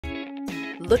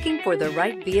Looking for the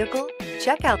right vehicle?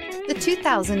 Check out the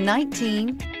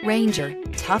 2019 Ranger.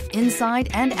 Tough inside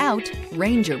and out,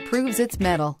 Ranger proves its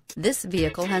mettle. This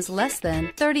vehicle has less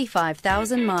than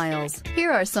 35,000 miles.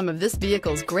 Here are some of this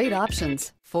vehicle's great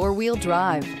options: four-wheel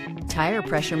drive, tire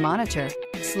pressure monitor,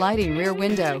 sliding rear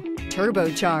window,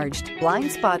 turbocharged,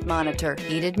 blind spot monitor,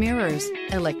 heated mirrors,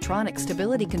 electronic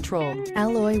stability control,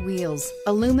 alloy wheels,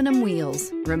 aluminum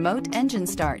wheels, remote engine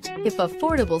start. If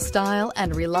affordable style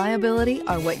and reliability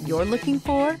are what you're looking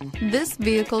for, this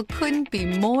vehicle couldn't be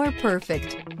more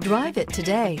perfect. Drive it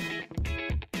today.